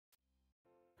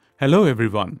Hello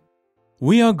everyone.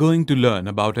 We are going to learn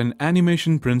about an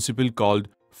animation principle called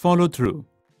follow through.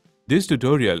 This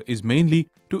tutorial is mainly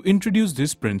to introduce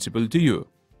this principle to you.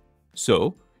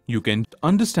 So, you can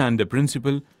understand the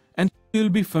principle and you'll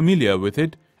be familiar with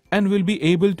it and will be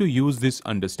able to use this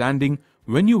understanding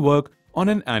when you work on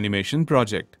an animation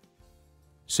project.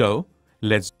 So,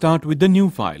 let's start with the new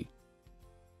file.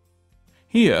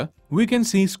 Here, we can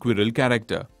see squirrel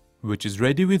character, which is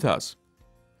ready with us.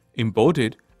 Import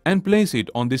it and place it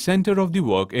on the center of the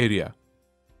work area.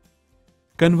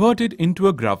 Convert it into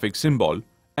a graphic symbol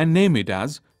and name it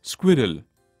as squirrel.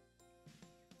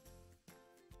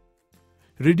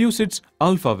 Reduce its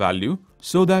alpha value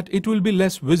so that it will be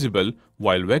less visible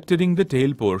while vectoring the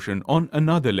tail portion on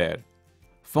another layer.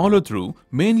 Follow through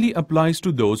mainly applies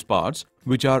to those parts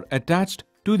which are attached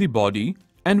to the body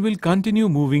and will continue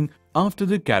moving after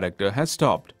the character has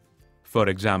stopped. For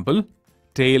example,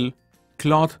 tail,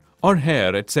 cloth or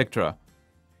hair, etc.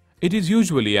 It is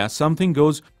usually as something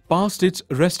goes past its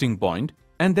resting point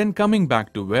and then coming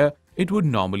back to where it would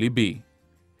normally be.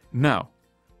 Now,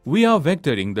 we are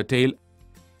vectoring the tail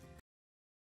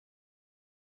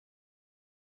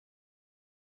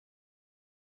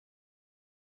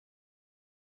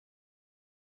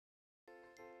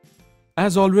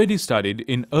As already studied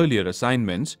in earlier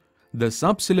assignments. The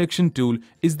sub-selection tool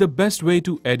is the best way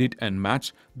to edit and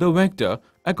match the vector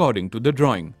according to the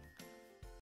drawing.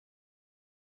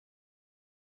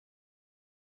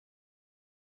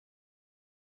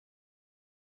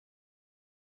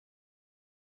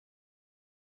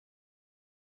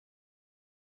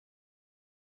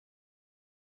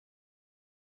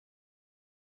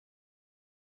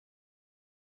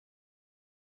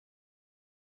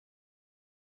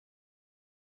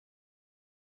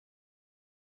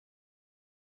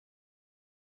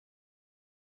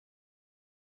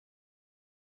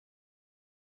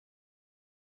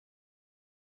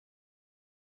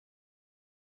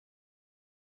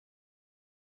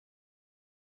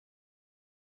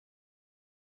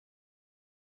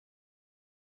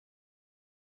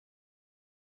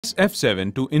 Press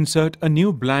F7 to insert a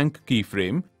new blank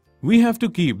keyframe. We have to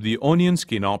keep the onion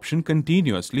skin option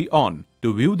continuously on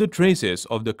to view the traces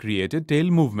of the created tail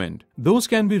movement. Those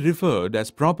can be referred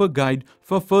as proper guide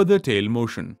for further tail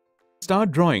motion.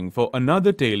 Start drawing for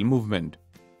another tail movement.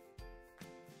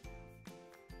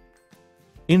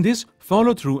 In this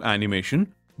follow-through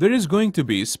animation, there is going to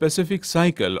be a specific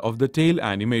cycle of the tail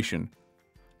animation.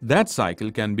 That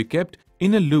cycle can be kept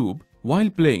in a loop while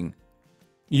playing.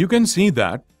 You can see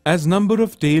that as number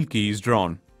of tail keys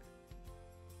drawn.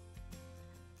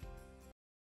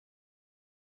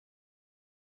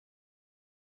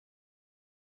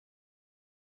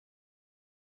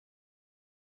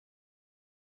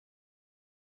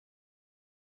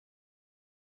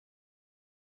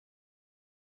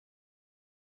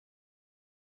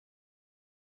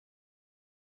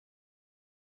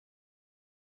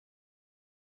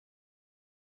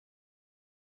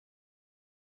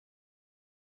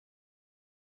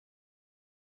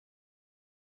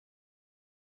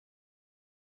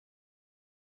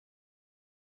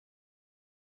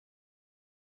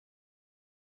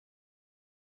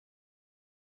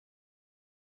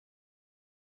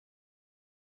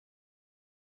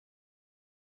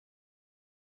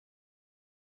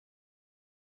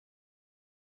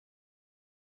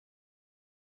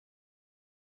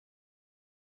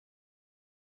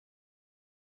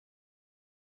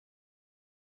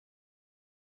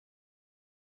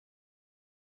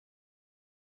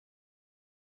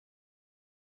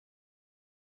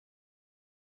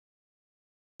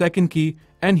 Second key,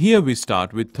 and here we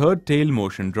start with third tail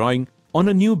motion drawing on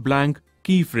a new blank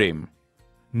keyframe.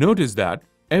 Notice that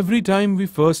every time we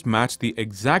first match the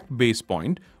exact base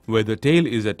point where the tail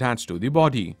is attached to the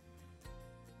body.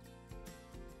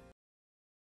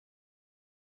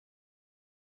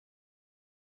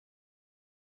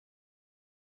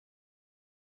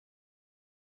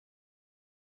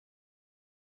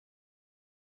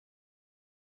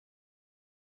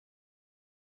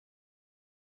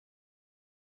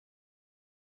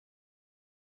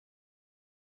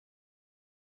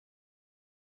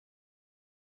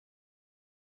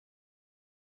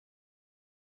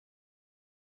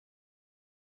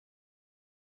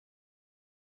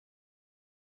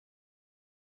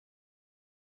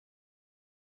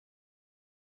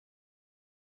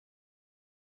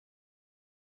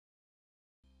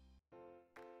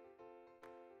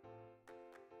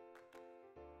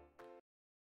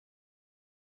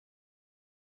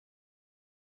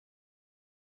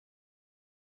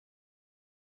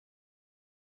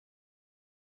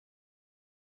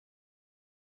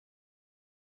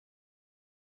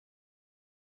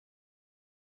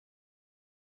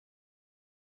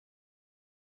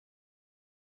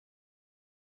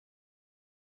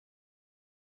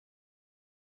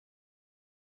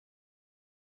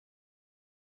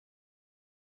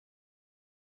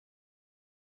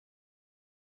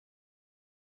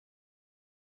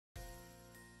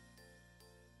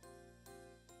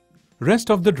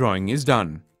 rest of the drawing is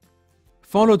done.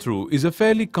 Follow-through is a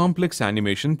fairly complex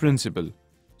animation principle,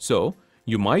 so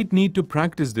you might need to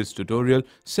practice this tutorial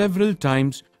several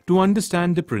times to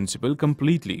understand the principle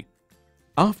completely.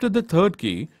 After the third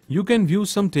key, you can view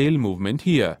some tail movement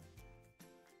here.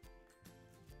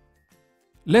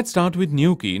 Let's start with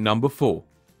new key number 4.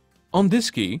 On this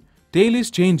key, tail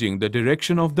is changing the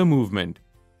direction of the movement.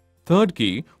 Third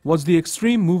key was the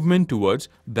extreme movement towards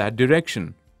that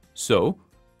direction. So,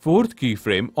 fourth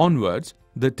keyframe onwards,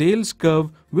 the tail's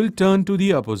curve will turn to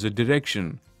the opposite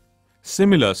direction.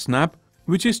 Similar snap,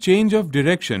 which is change of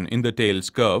direction in the tail's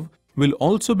curve, will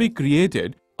also be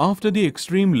created after the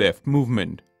extreme left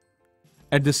movement.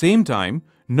 At the same time,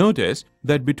 notice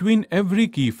that between every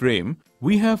keyframe,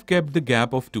 we have kept the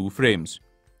gap of 2 frames.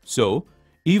 So,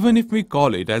 even if we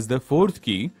call it as the fourth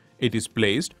key, it is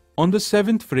placed on the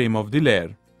 7th frame of the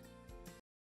layer.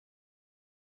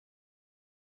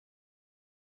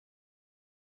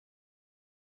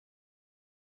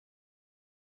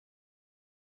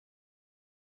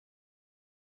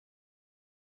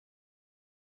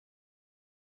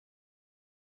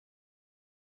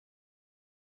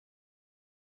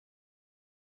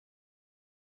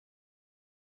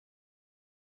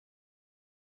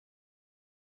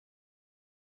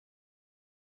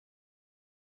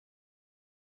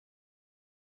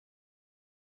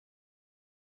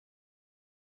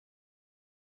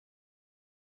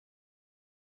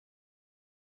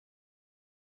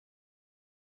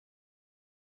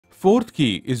 Fourth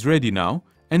key is ready now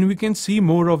and we can see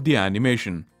more of the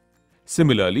animation.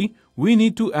 Similarly, we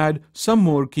need to add some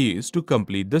more keys to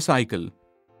complete the cycle.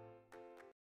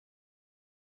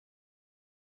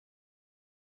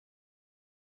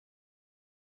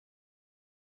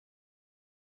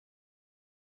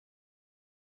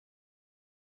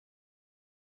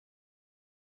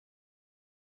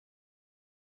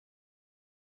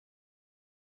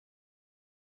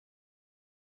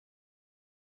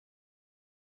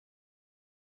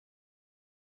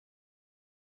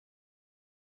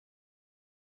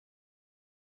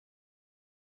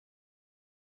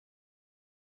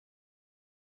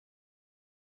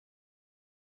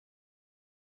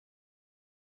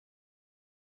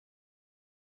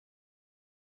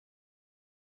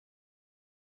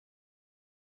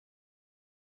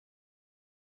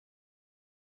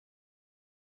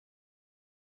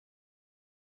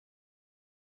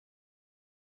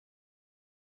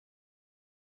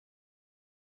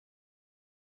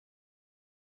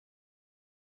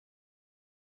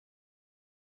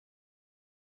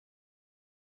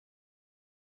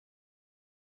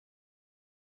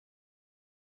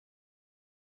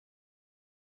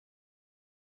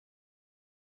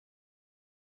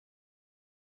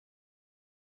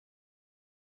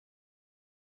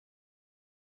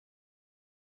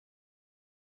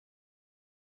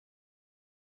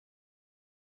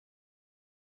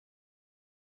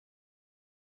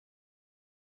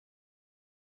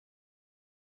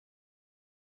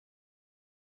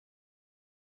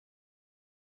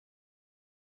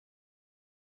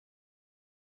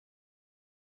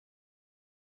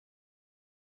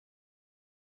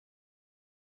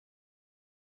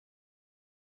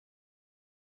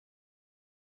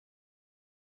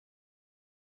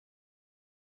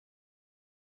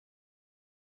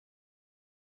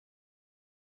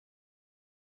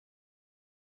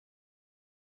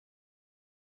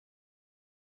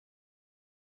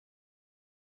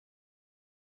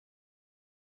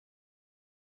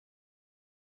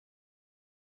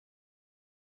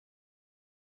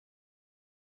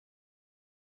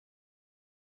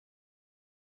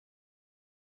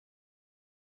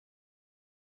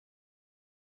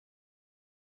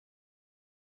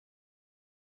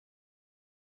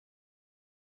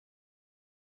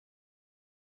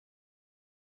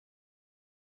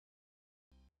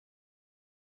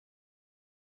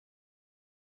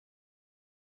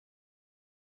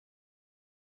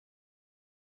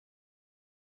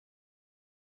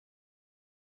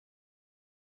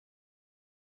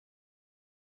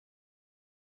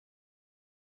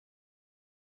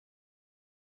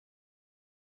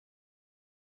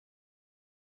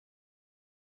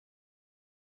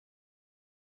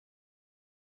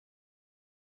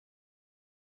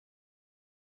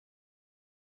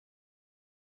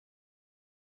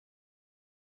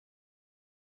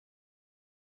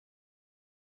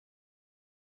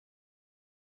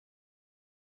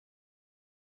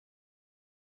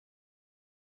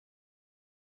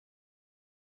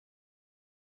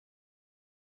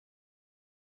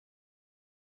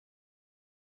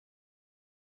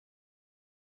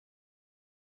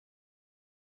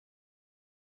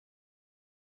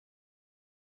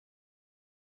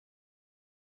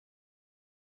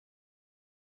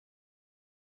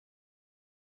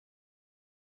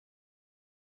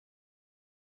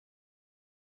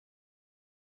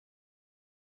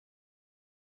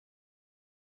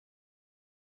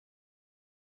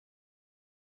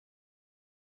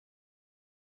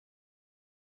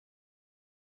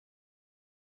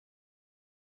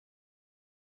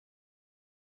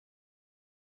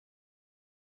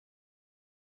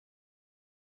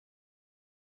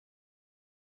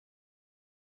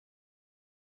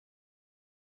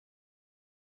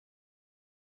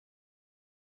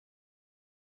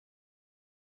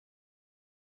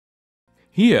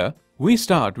 Here, we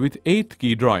start with 8th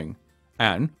key drawing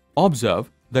and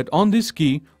observe that on this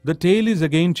key, the tail is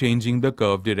again changing the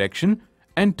curve direction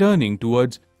and turning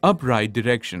towards upright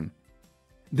direction.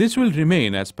 This will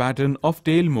remain as pattern of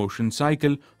tail motion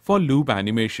cycle for loop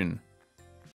animation.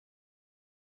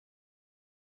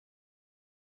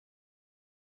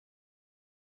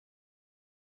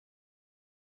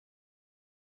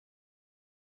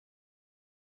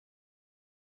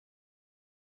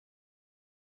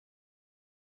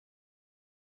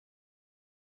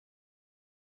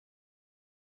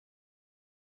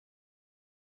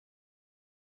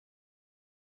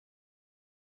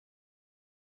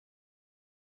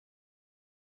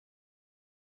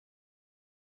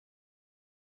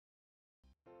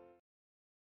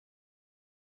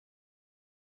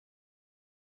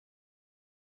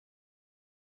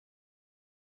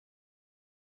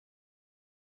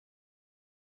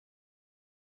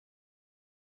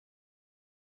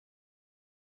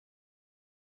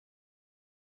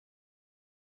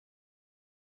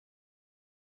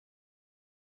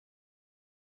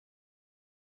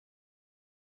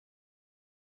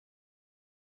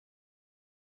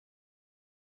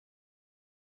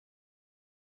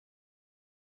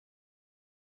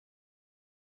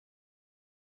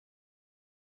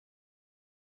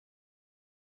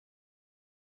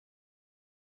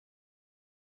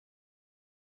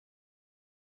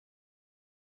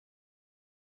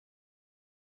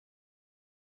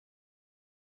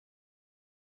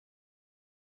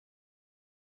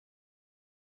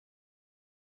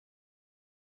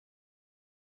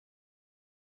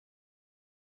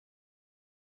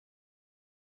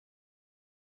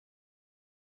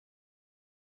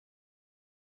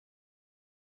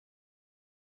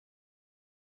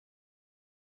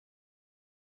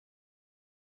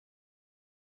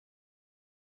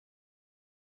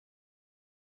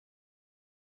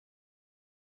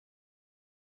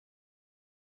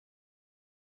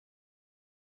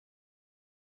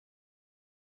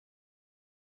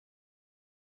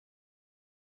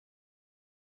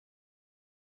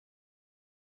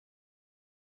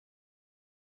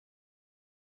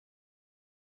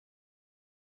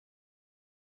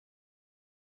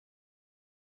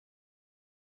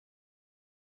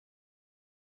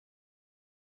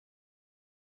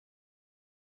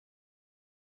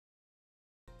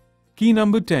 Key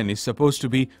number 10 is supposed to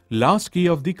be last key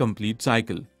of the complete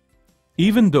cycle.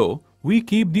 Even though we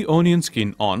keep the onion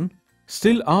skin on,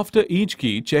 still after each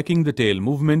key checking the tail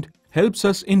movement helps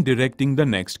us in directing the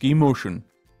next key motion,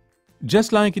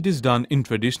 just like it is done in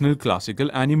traditional classical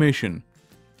animation.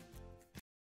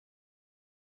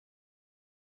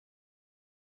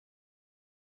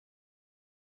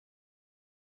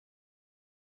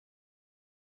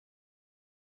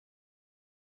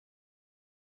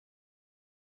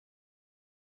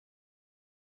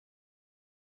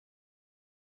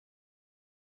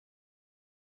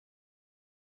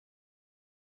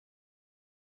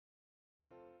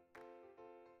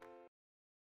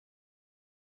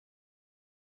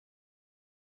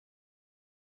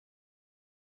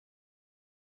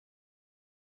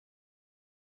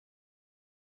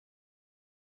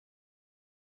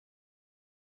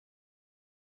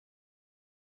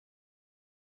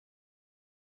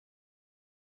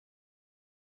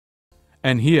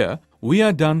 And here we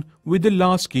are done with the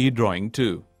last key drawing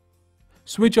too.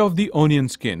 Switch off the onion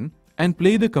skin and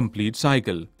play the complete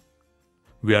cycle.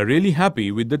 We are really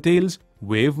happy with the tail's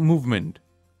wave movement.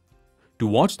 To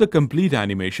watch the complete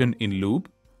animation in loop,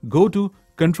 go to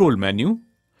Control menu,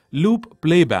 Loop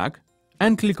Playback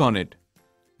and click on it.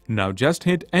 Now just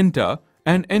hit Enter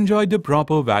and enjoy the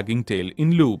proper wagging tail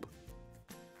in loop.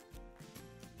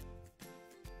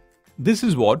 This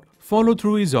is what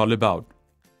follow-through is all about.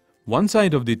 One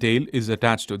side of the tail is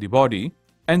attached to the body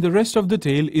and the rest of the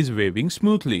tail is waving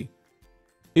smoothly.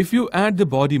 If you add the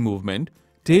body movement,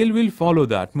 tail will follow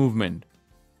that movement.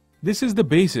 This is the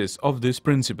basis of this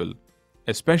principle.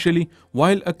 Especially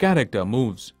while a character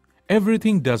moves,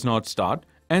 everything does not start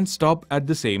and stop at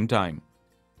the same time.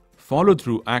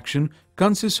 Follow-through action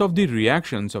consists of the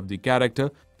reactions of the character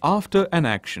after an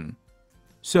action.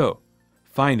 So,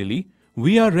 finally,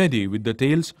 we are ready with the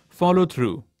tail's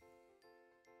follow-through.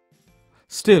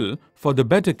 Still, for the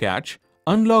better catch,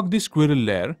 unlock the squirrel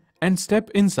layer and step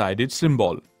inside its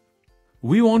symbol.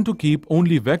 We want to keep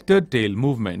only vectored tail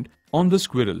movement on the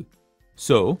squirrel.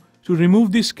 So, to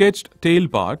remove the sketched tail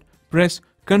part, press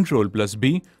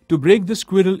Ctrl+B to break the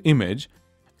squirrel image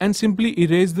and simply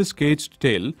erase the sketched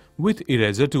tail with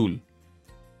eraser tool.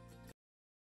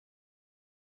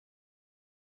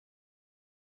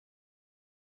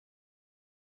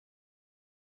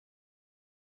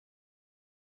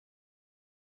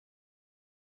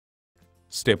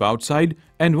 Step outside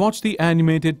and watch the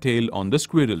animated tail on the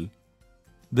squirrel.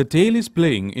 The tail is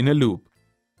playing in a loop.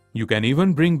 You can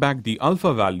even bring back the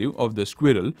alpha value of the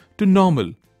squirrel to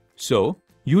normal, so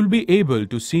you'll be able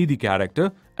to see the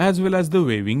character as well as the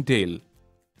waving tail.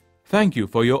 Thank you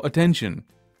for your attention.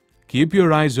 Keep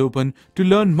your eyes open to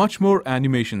learn much more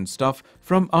animation stuff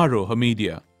from Aroha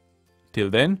Media. Till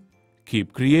then,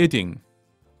 keep creating.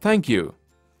 Thank you.